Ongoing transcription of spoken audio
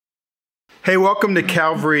Hey, welcome to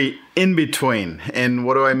Calvary In Between. And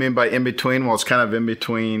what do I mean by in between? Well, it's kind of in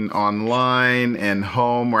between online and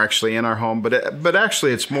home. We're actually in our home, but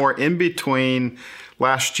actually it's more in between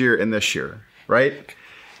last year and this year, right?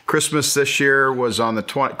 Christmas this year was on the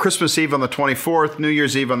Christmas Eve on the 24th, New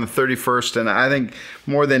Year's Eve on the 31st, and I think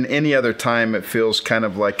more than any other time it feels kind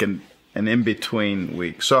of like an in-between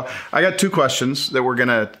week. So I got two questions that we're going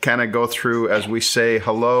to kind of go through as we say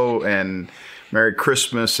hello and Merry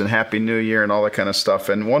Christmas and Happy New Year and all that kind of stuff.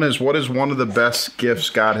 And one is, what is one of the best gifts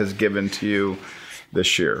God has given to you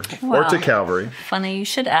this year or to Calvary? Funny you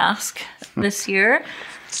should ask. This year,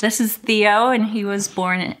 this is Theo, and he was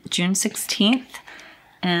born June 16th.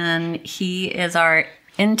 And he is our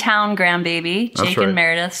in-town grandbaby, Jake and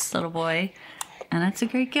Meredith's little boy. And it's a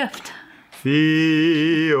great gift.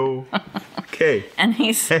 Theo. Okay. And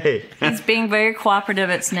he's being very cooperative.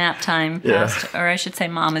 It's nap time. Or I should say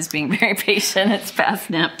Mom is being very patient. It's past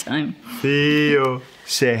nap time. Theo.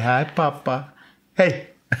 Say hi, Papa. Hey.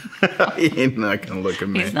 He's not going to look at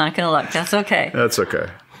me. He's not going to look. That's okay. That's okay.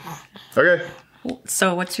 Okay.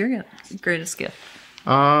 So what's your greatest gift?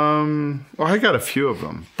 Well, I got a few of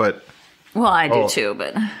them, but... Well, I do too,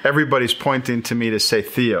 but... Everybody's pointing to me to say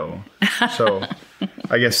Theo. So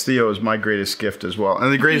I guess Theo is my greatest gift as well.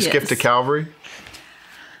 And the greatest gift to Calvary?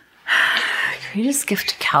 Greatest gift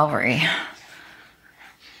to Calvary.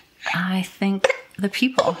 I think the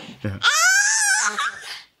people. Yeah.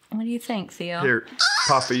 What do you think, Theo? Here,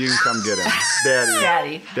 Papa, you can come get him.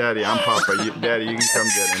 Daddy, I'm Papa. Daddy, you can come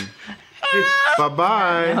get him. Hey,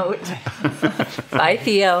 bye-bye. Note. Bye,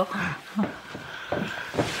 Theo.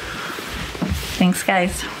 Thanks,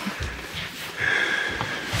 guys.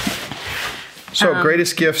 So,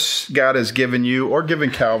 greatest gifts God has given you or given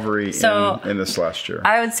Calvary in this last year?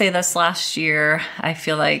 I would say this last year, I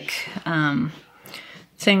feel like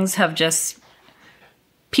things have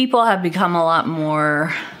people have become a lot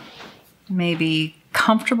more maybe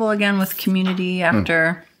comfortable again with community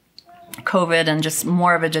after COVID, and just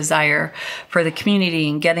more of a desire for the community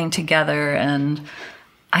and getting together. And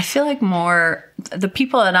I feel like the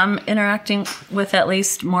people that I'm interacting with, at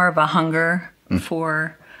least, more of a hunger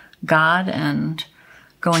for God and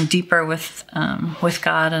going deeper with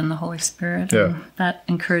God and the Holy Spirit. Yeah. And that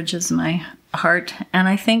encourages my heart. And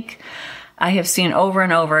I think I have seen over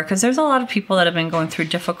and over, because there's a lot of people that have been going through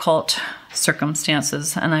difficult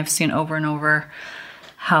circumstances, and I've seen over and over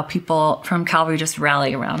how people from Calvary just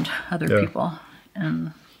rally around other people.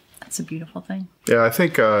 And it's a beautiful thing. Yeah, I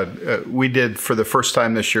think we did for the first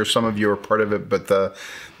time this year. Some of you were part of it, but the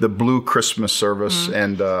Blue Christmas service,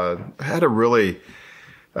 and had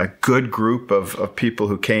a good group of people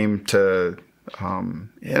who came to, in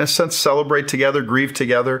a sense, celebrate together, grieve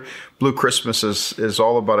together. Blue Christmas is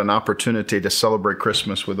all about an opportunity to celebrate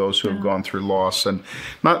Christmas with those who have gone through loss, and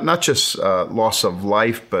not just loss of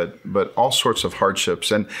life, but all sorts of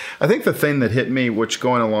hardships. And I think the thing that hit me, which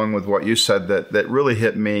going along with what you said, that really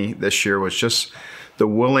hit me this year was just the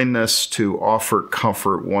willingness to offer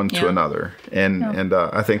comfort one to another. And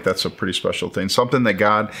I think that's a pretty special thing. Something that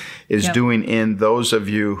God is doing in those of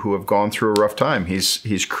you who have gone through a rough time.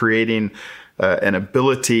 He's creating an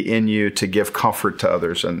ability in you to give comfort to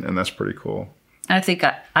others, and that's pretty cool. I think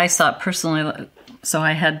I saw it personally. So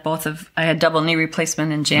I had double knee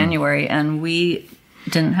replacement in January, and we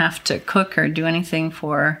didn't have to cook or do anything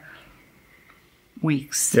for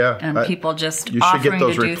weeks. Yeah, and people just you should get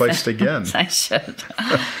those replaced again. I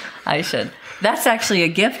should. That's actually a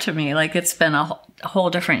gift to me. Like, it's been a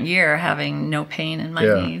whole different year having no pain in my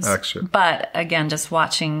knees. Actually. But again, just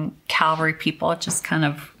watching Calvary people just kind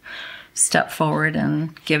of step forward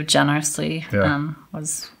and give generously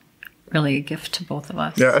was really a gift to both of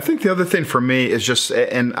us. Yeah, I think the other thing for me is just,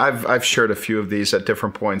 and I've shared a few of these at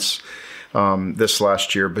different points this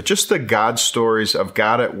last year, but just the God stories of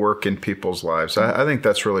God at work in people's lives. I think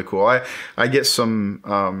that's really cool. I get some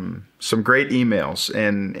great emails,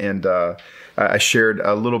 and I shared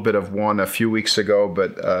a little bit of one a few weeks ago,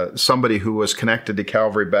 but somebody who was connected to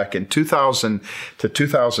Calvary back in 2000 to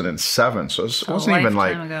 2007. So it wasn't even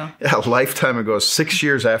like a lifetime ago, 6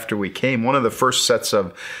 years after we came. One of the first sets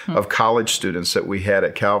of college students that we had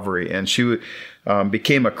at Calvary. And she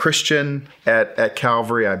became a Christian at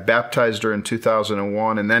Calvary. I baptized her in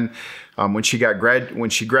 2001. And then when she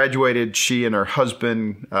graduated, she and her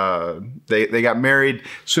husband, they got married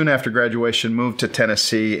soon after graduation, moved to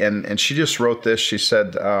Tennessee. And she just wrote this. She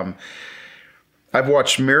said, I've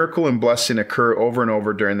watched miracle and blessing occur over and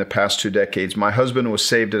over during the past 2 decades. My husband was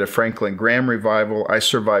saved at a Franklin Graham revival. I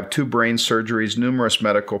survived 2 brain surgeries, numerous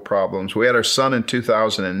medical problems. We had our son in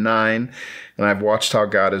 2009, and I've watched how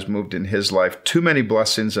God has moved in his life. Too many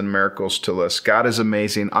blessings and miracles to list. God is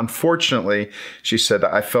amazing. Unfortunately, she said,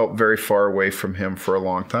 I felt very far away from him for a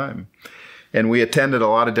long time. And we attended a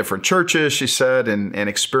lot of different churches, she said, and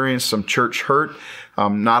experienced some church hurt,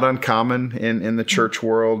 not uncommon in the church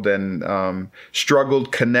world, and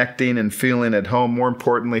struggled connecting and feeling at home. More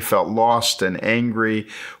importantly, felt lost and angry,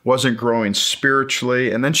 wasn't growing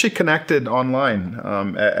spiritually. And then she connected online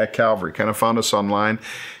at Calvary, kind of found us online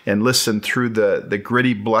and listened through the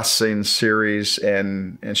Gritty Blessings series.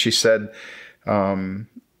 And she said,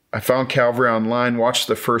 I found Calvary online, watched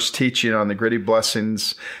the first teaching on the Gritty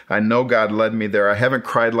Blessings. I know God led me there. I haven't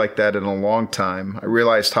cried like that in a long time. I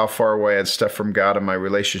realized how far away I'd stepped from God in my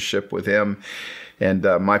relationship with him. And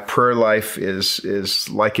my prayer life is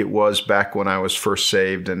like it was back when I was first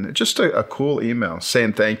saved. And just a cool email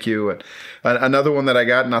saying thank you. And another one that I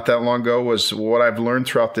got not that long ago was, what I've learned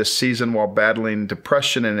throughout this season while battling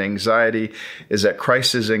depression and anxiety is that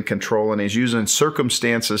Christ is in control, and he's using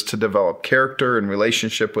circumstances to develop character and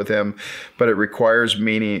relationship with him. But it requires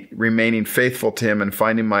me remaining faithful to him and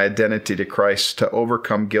finding my identity to Christ to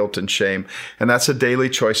overcome guilt and shame. And that's a daily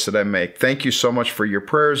choice that I make. Thank you so much for your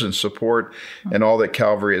prayers and support and all that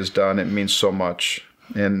Calvary has done. It means so much.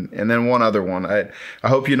 And then one other one. I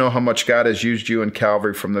hope you know how much God has used you in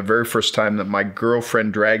Calvary from the very first time that my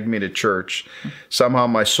girlfriend dragged me to church. Somehow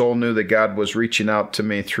my soul knew that God was reaching out to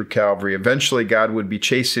me through Calvary. Eventually, God would be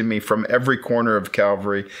chasing me from every corner of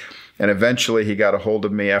Calvary. And eventually, he got a hold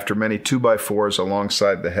of me after many 2x4s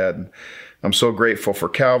alongside the head. I'm so grateful for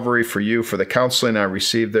Calvary, for you, for the counseling I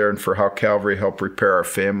received there, and for how Calvary helped repair our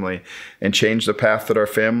family and change the path that our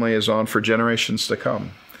family is on for generations to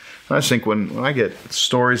come. And I just think when I get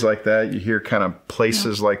stories like that, you hear kind of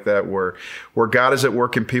places like that where God is at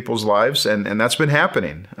work in people's lives, and that's been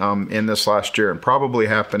happening in this last year, and probably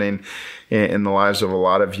happening in the lives of a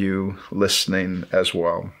lot of you listening as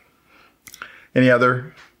well. Any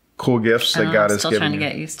other cool gifts that God has given you? I'm still trying to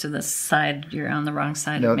get used to this side. You're on the wrong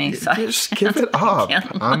side of me. So just give it up.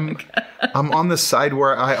 I'm on the side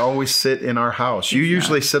where I always sit in our house. You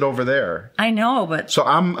usually sit over there. I know, but so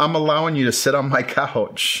I'm allowing you to sit on my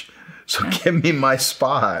couch. So give me my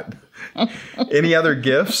spot. Any other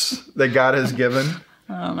gifts that God has given?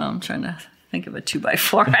 I don't know. I'm trying to think of a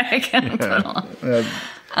 2x4 I can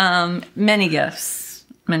put on. Many gifts.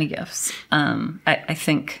 Many gifts. I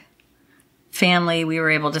think family, we were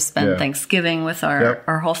able to spend Thanksgiving with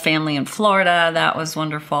our whole family in Florida. That was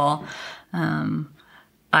wonderful.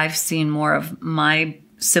 I've seen more of my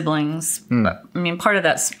siblings. But, I mean, part of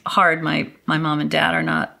that's hard. My mom and dad are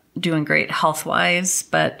not doing great health-wise,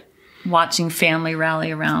 but watching family rally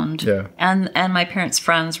around and my parents'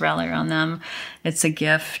 friends rally around them, it's a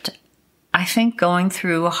gift. I think going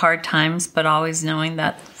through hard times, but always knowing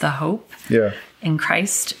that the hope in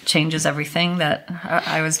Christ changes everything. That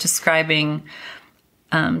I was describing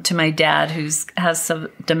to my dad, who has some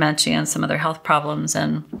dementia and some other health problems,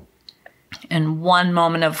 and in one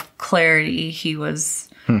moment of clarity, he was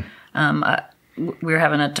we were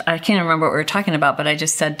having I can't remember what we were talking about, but I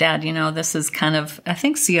just said, Dad, you know, this is kind of, I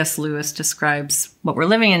think C.S. Lewis describes what we're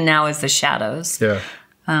living in now as the shadows. Yeah.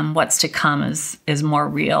 What's to come is more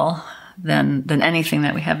real than anything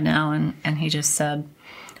that we have now. And he just said,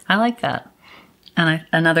 I like that. And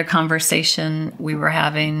another conversation we were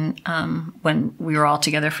having when we were all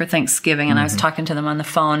together for Thanksgiving, and I was talking to them on the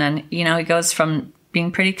phone, and, you know, he goes from being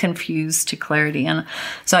pretty confused to clarity. And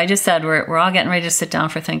so I just said, we're all getting ready to sit down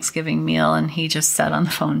for Thanksgiving meal. And he just said on the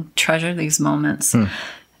phone, treasure these moments. And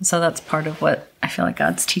so that's part of what I feel like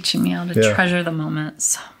God's teaching me, how to treasure the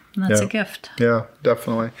moments. And that's a gift. Yeah,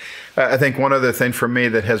 definitely. I think one other thing for me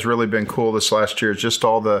that has really been cool this last year is just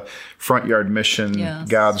all the Front Yard Mission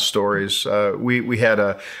God stories. We had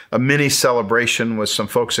a mini celebration with some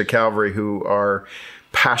folks at Calvary who are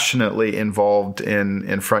passionately involved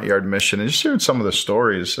in Front Yard Mission, and just hearing some of the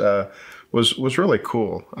stories was really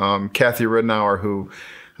cool. Kathy Ridnour, who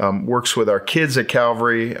works with our kids at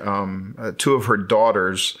Calvary, 2 of her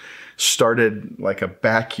daughters started like a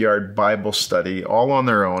backyard Bible study all on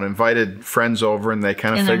their own, invited friends over, and they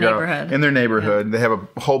kind of figure out in their neighborhood. They have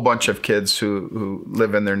a whole bunch of kids who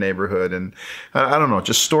live in their neighborhood, and I don't know,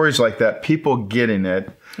 just stories like that, people getting it.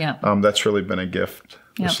 That's really been a gift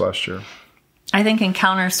this last year. I think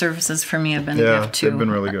Encounter services for me have been a gift too. They've been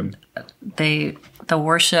really good. The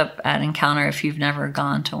worship at Encounter, if you've never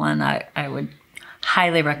gone to one, I would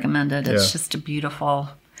highly recommend it. It's just a beautiful,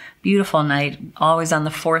 beautiful night. Always on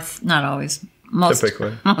the fourth, not always, most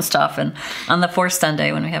typically. Most often on the fourth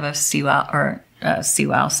Sunday when we have a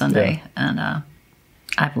CWOW Sunday, and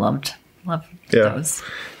I've loved those.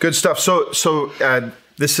 Good stuff. So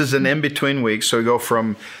this is an in-between week. So we go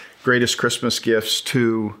from greatest Christmas gifts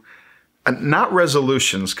to not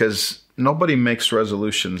resolutions, because nobody makes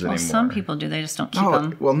resolutions anymore. Some people do. They just don't keep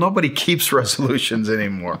them. Well, nobody keeps resolutions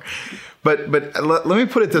anymore. But let me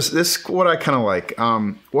put it this what I kind of like.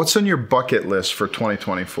 What's on your bucket list for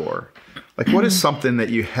 2024? Like, what is something that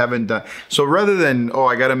you haven't done? So rather than,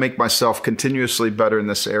 I got to make myself continuously better in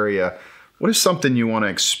this area, what is something you want to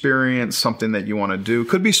experience, something that you want to do?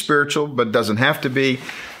 Could be spiritual, but doesn't have to be.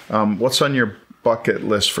 What's on your bucket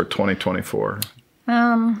list for 2024?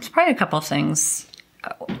 It's probably a couple of things.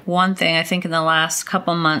 One thing, I think in the last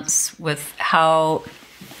couple months, with how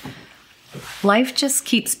life just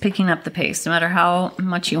keeps picking up the pace. No matter how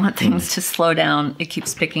much you want things to slow down, it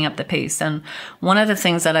keeps picking up the pace. And one of the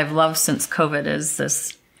things that I've loved since COVID is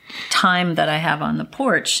this time that I have on the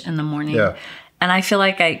porch in the morning. Yeah. And I feel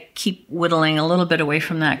like I keep whittling a little bit away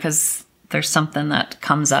from that because there's something that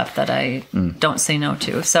comes up that I don't say no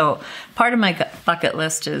to. So part of my bucket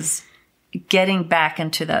list is getting back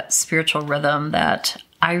into that spiritual rhythm that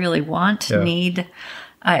I really want, need.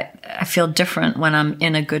 I feel different when I'm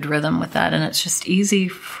in a good rhythm with that, and it's just easy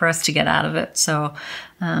for us to get out of it. So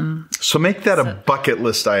make that a bucket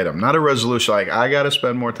list item, not a resolution. Like, I got to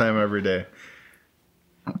spend more time every day.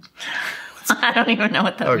 I don't even know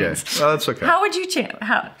what that means. Well, that's okay. How would you change?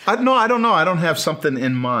 I don't know. I don't have something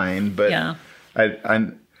in mind, but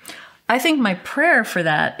I think my prayer for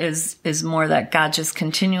that is more that God just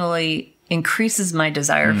continually increases my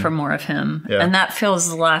desire for more of Him. Yeah. And that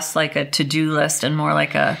feels less like a to-do list and more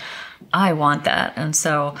like I want that. And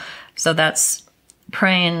so that's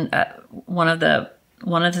praying. One of the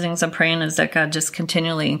things I'm praying is that God just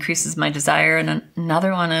continually increases my desire. And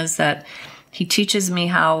another one is that He teaches me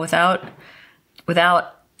how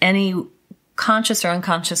without any conscious or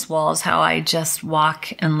unconscious walls, how I just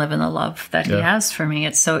walk and live in the love that He has for me.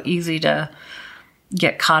 It's so easy to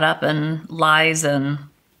get caught up in lies and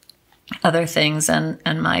other things, and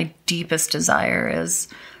my deepest desire is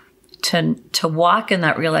to walk in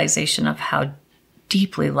that realization of how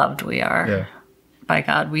deeply loved we are by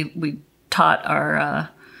God. We taught our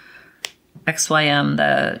XYM,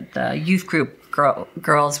 the youth group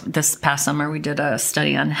girls, this past summer. We did a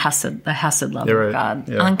study on Hesed, the Hesed love of God,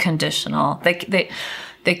 unconditional.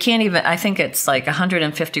 They can't even. I think it's like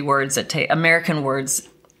 150 words that take American words.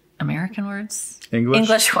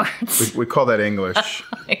 English words. We call that English.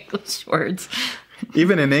 English words.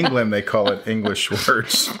 Even in England, they call it English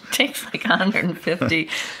words. It takes like 150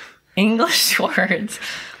 English words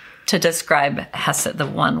to describe Hesed, the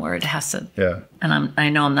one word Hesed. Yeah. And I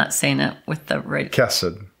know I'm not saying it with the right.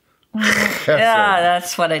 Kesed. Yeah,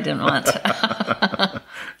 that's what I didn't want.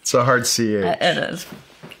 It's a hard CH. It is.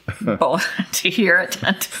 Both to hear it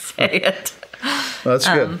and to say it. Well, that's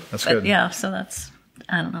good. That's good. Yeah, so that's.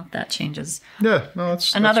 I don't know if that changes. Yeah, no,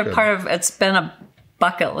 that's another good. part of it's been a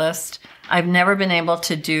bucket list. I've never been able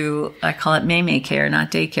to do, I call it May care,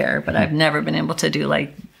 not daycare, but I've never been able to do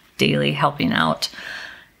like daily helping out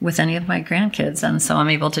with any of my grandkids. And so I'm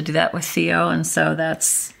able to do that with Theo. And so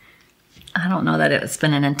I don't know that it's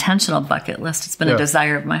been an intentional bucket list. It's been a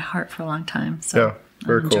desire of my heart for a long time. So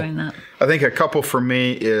very I'm enjoying that. I think a couple for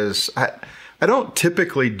me is, I don't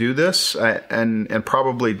typically do this, and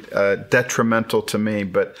probably detrimental to me,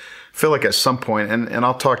 but I feel like at some point, and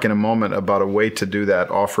I'll talk in a moment about a way to do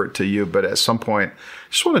that, offer it to you, but at some point,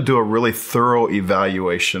 I just want to do a really thorough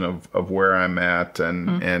evaluation of where I'm at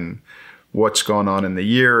and what's going on in the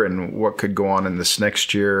year and what could go on in this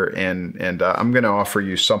next year. And I'm going to offer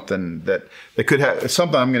you something that could have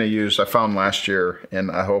something I'm going to use I found last year, and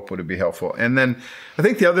I hope would be helpful. And then I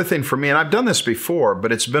think the other thing for me, and I've done this before,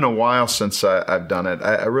 but it's been a while since I've done it.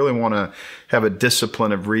 I really want to have a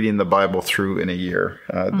discipline of reading the Bible through in a year.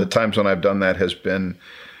 The times when I've done that has been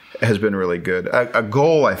really good. A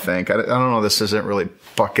goal, I think, I don't know, this isn't really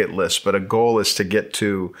bucket list, but a goal is to get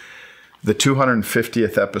to the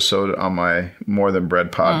 250th episode on my More Than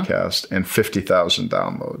Bread podcast and 50,000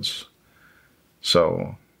 downloads.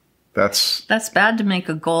 So that's bad to make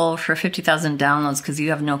a goal for 50,000 downloads because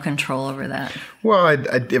you have no control over that. Well,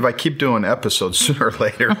 if I keep doing episodes, sooner or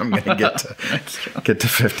later I'm going to get to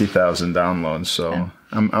 50,000 downloads. So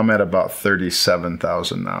I'm at about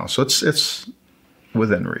 37,000 now. So it's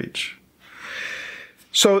within reach.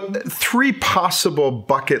 So 3 possible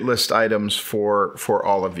bucket list items for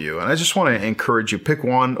all of you. And I just want to encourage you, pick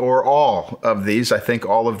one or all of these. I think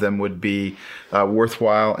all of them would be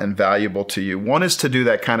worthwhile and valuable to you. One is to do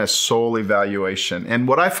that kind of soul evaluation. And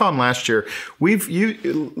what I found last year,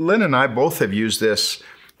 Lynn and I both have used this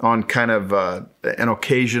on kind of an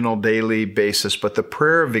occasional daily basis, but the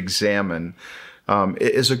prayer of examine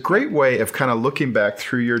is a great way of kind of looking back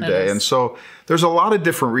through your day. And so there's a lot of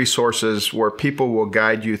different resources where people will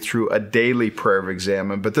guide you through a daily prayer of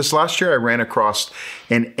examine. But this last year I ran across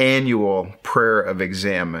an annual prayer of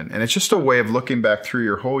examine. And it's just a way of looking back through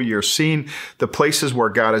your whole year, seeing the places where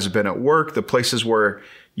God has been at work, the places where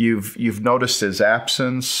you've noticed his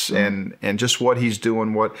absence and just what he's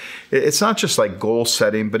doing. It's not just like goal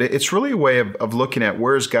setting, but it's really a way of looking at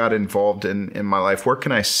where is God involved in my life? Where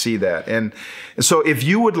can I see that? And so if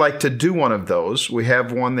you would like to do one of those, we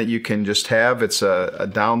have one that you can just have. It's a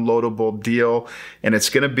downloadable deal, and it's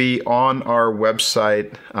going to be on our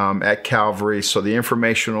website at Calvary. So the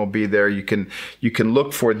information will be there. You can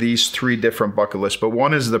look for these 3 different bucket lists. But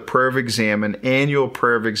one is the prayer of examine, annual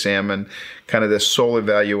prayer of examine, kind of this soul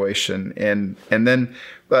evaluation. And then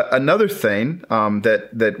another thing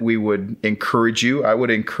that we would encourage you, I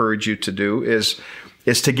would encourage you to do is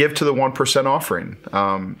to give to the 1% offering.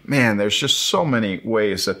 Man, there's just so many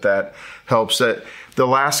ways that helps. That the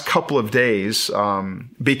last couple of days,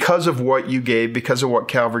 because of what you gave, because of what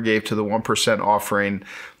Calvary gave to the 1% offering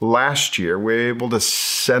last year, we were able to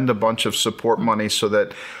send a bunch of support money so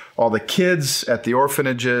that all the kids at the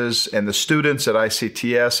orphanages and the students at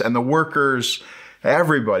ICTS and the workers,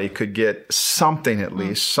 everybody could get something, at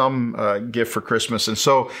least some gift for Christmas. And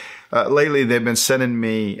so lately they've been sending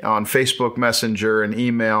me on Facebook Messenger and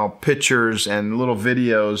email pictures and little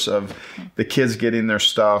videos of the kids getting their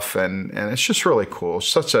stuff. And it's just really cool.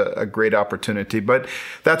 Such a great opportunity. But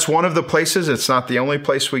that's one of the places. It's not the only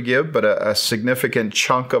place we give, but a significant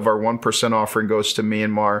chunk of our 1% offering goes to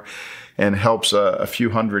Myanmar and helps a few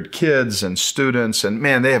hundred kids and students. And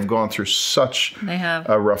man, they have gone through such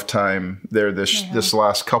a rough time there this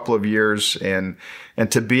last couple of years. And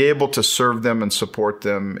to be able to serve them and support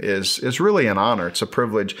them is really an honor. It's a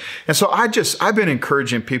privilege. And so I've been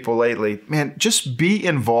encouraging people lately, man, just be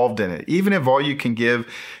involved in it. Even if all you can give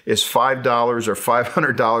is $5 or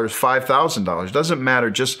 $500, $5,000, doesn't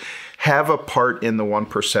matter. Just have a part in the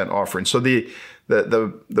 1% offering. So the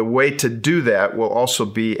way to do that will also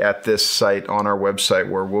be at this site on our website,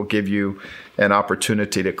 where we'll give you an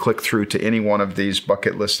opportunity to click through to any one of these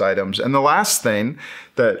bucket list items. And the last thing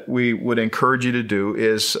that we would encourage you to do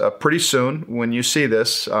is pretty soon, when you see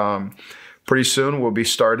this, pretty soon we'll be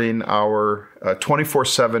starting our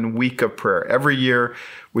 24/7 week of prayer. Every year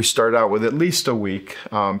we start out with at least a week.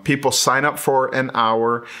 People sign up for an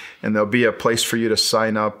hour, and there'll be a place for you to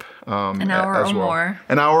sign up an hour or more.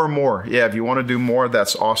 An hour or more. Yeah, if you want to do more,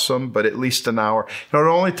 that's awesome, but at least an hour. It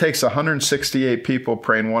only takes 168 people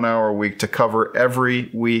praying 1 hour a week to cover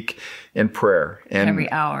every week in prayer. And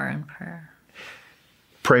every hour in prayer.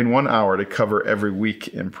 Praying 1 hour to cover every week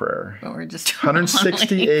in prayer. But we're just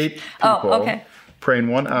 168 people praying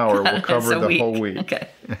 1 hour will cover the whole week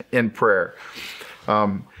in prayer.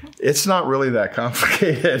 It's not really that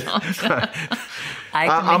complicated.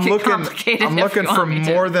 I'm looking for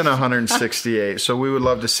more than 168. So we would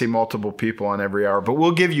love to see multiple people on every hour. But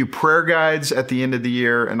we'll give you prayer guides at the end of the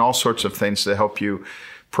year and all sorts of things to help you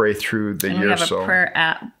pray through the year. We have a prayer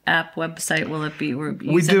app website. Will it be?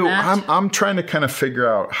 We do. That? I'm trying to kind of figure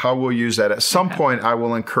out how we'll use that. At some point, I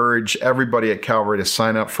will encourage everybody at Calvary to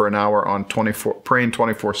sign up for an hour on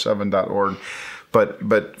praying247.org.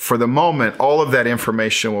 But for the moment, all of that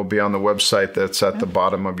information will be on the website that's at the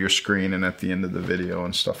bottom of your screen and at the end of the video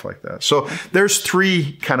and stuff like that. So there's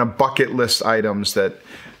 3 kind of bucket list items that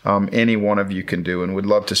any one of you can do, and we'd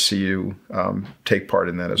love to see you take part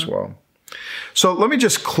in that as well. So let me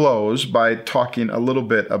just close by talking a little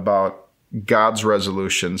bit about God's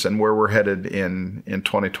resolutions and where we're headed in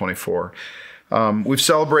 2024. We've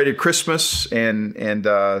celebrated Christmas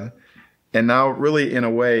and now really, in a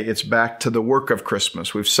way, it's back to the work of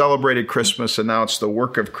Christmas. We've celebrated Christmas, and now it's the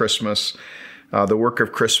work of Christmas. The work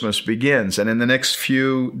of Christmas begins. And in the next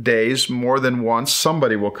few days, more than once,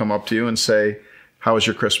 somebody will come up to you and say, "How was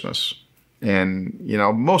your Christmas?" And,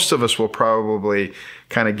 most of us will probably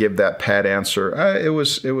kind of give that pat answer. It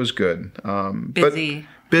was good. Busy.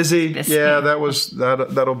 Busy. Yeah,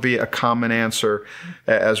 that'll be a common answer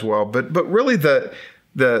as well. But really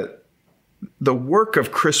the work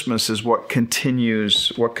of Christmas is what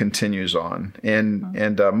continues on.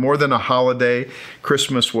 And more than a holiday,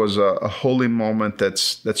 Christmas was a holy moment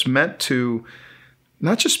that's meant to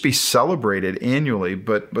not just be celebrated annually,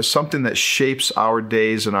 but something that shapes our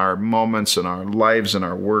days and our moments and our lives and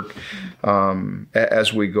our work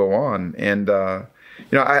as we go on. And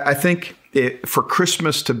I think for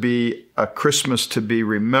Christmas to be a Christmas to be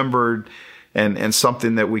remembered and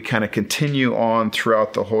something that we kind of continue on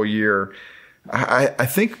throughout the whole year, I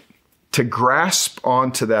think to grasp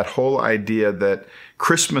onto that whole idea that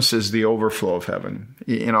Christmas is the overflow of heaven.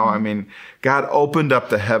 I mean, God opened up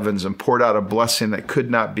the heavens and poured out a blessing that could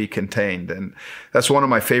not be contained. And that's one of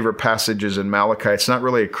my favorite passages in Malachi. It's not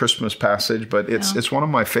really a Christmas passage, but it's one of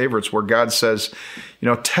my favorites where God says,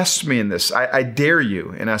 test me in this. I dare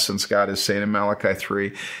you, in essence, God is saying in Malachi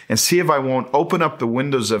 3, and see if I won't open up the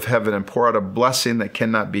windows of heaven and pour out a blessing that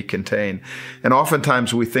cannot be contained. And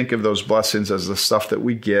oftentimes we think of those blessings as the stuff that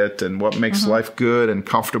we get and what makes life good and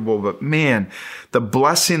comfortable. But man, the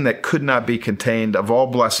blessing that could not be contained, of all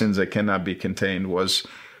blessings that cannot be contained, was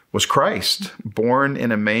Christ, born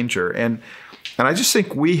in a manger. And I just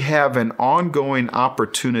think we have an ongoing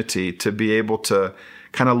opportunity to be able to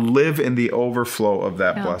kind of live in the overflow of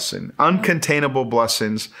that blessing. Uncontainable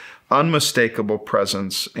blessings, unmistakable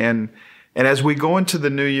presence. And as we go into the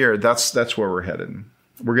new year, that's where we're headed.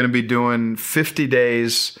 We're going to be doing 50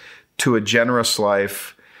 days to a generous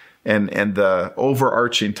life. And the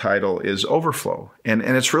overarching title is Overflow. And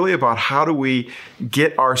it's really about how do we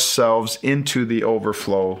get ourselves into the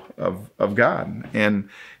overflow of God and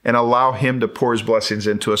allow Him to pour His blessings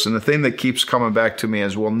into us. And the thing that keeps coming back to me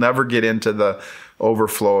is we'll never get into the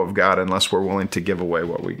overflow of God unless we're willing to give away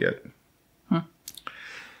what we get.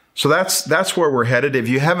 So that's where we're headed. If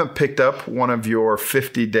you haven't picked up one of your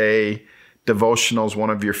 50-day devotionals, one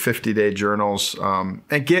of your 50-day journals,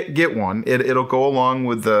 and get one. It'll go along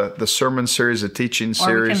with the sermon series, the teaching series.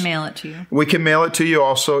 Or we can mail it to you. We can mail it to you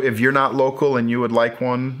also. If you're not local and you would like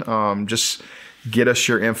one, just get us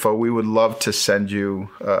your info. We would love to send you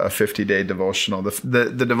a 50-day devotional. The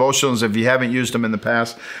devotionals, if you haven't used them in the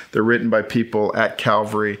past, they're written by people at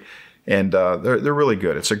Calvary, and they're really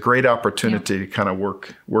good. It's a great opportunity to kind of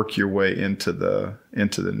work your way into the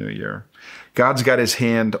new year. God's got His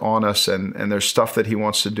hand on us, and there's stuff that He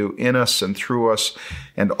wants to do in us and through us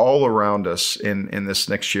and all around us in this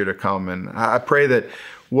next year to come. And I pray that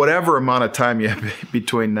whatever amount of time you have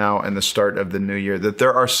between now and the start of the new year, that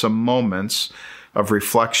there are some moments of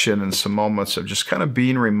reflection and some moments of just kind of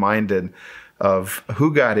being reminded of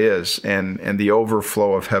who God is and the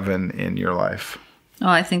overflow of heaven in your life. Oh,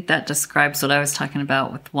 I think that describes what I was talking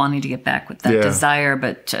about with wanting to get back with that desire,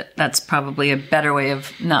 but that's probably a better way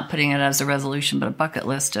of not putting it as a resolution, but a bucket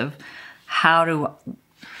list of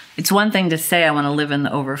it's one thing to say, I want to live in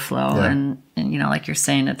the overflow. Yeah. And like you're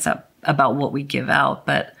saying, it's about what we give out,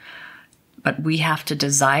 but we have to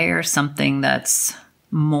desire something that's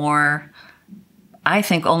more, I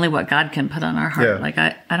think, only what God can put on our heart. Yeah. Like,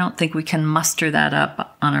 I don't think we can muster that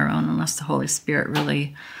up on our own unless the Holy Spirit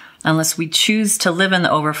really, unless we choose to live in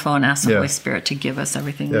the overflow and ask the Holy Spirit to give us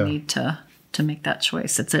everything we need to make that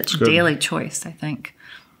choice. It's a daily choice, I think.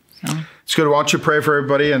 So. It's good. Why don't you pray for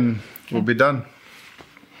everybody and we'll be done.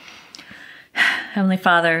 Heavenly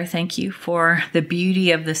Father, thank you for the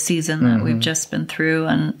beauty of the season that we've just been through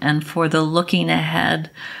and for the looking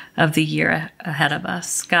ahead of the year ahead of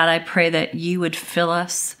us. God, I pray that you would fill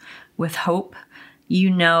us with hope. You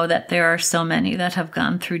know that there are so many that have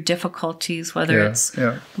gone through difficulties, whether it's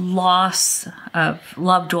loss of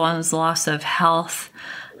loved ones, loss of health,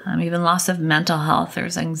 even loss of mental health.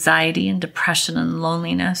 There's anxiety and depression and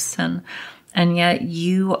loneliness. And yet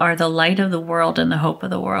you are the light of the world and the hope of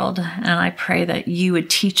the world. And I pray that you would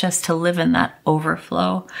teach us to live in that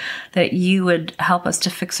overflow, that you would help us to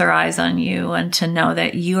fix our eyes on you and to know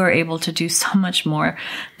that you are able to do so much more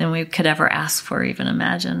than we could ever ask for or even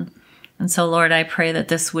imagine. And so, Lord, I pray that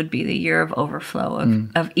this would be the year of overflow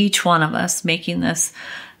of each one of us making this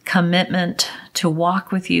commitment to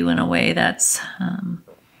walk with you in a way that's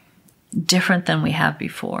different than we have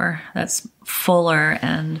before, that's fuller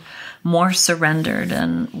and more surrendered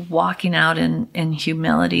and walking out in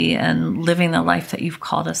humility and living the life that you've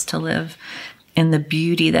called us to live in the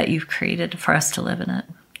beauty that you've created for us to live in it.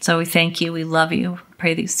 So we thank you. We love you.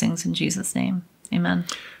 Pray these things in Jesus' name. Amen.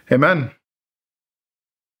 Amen.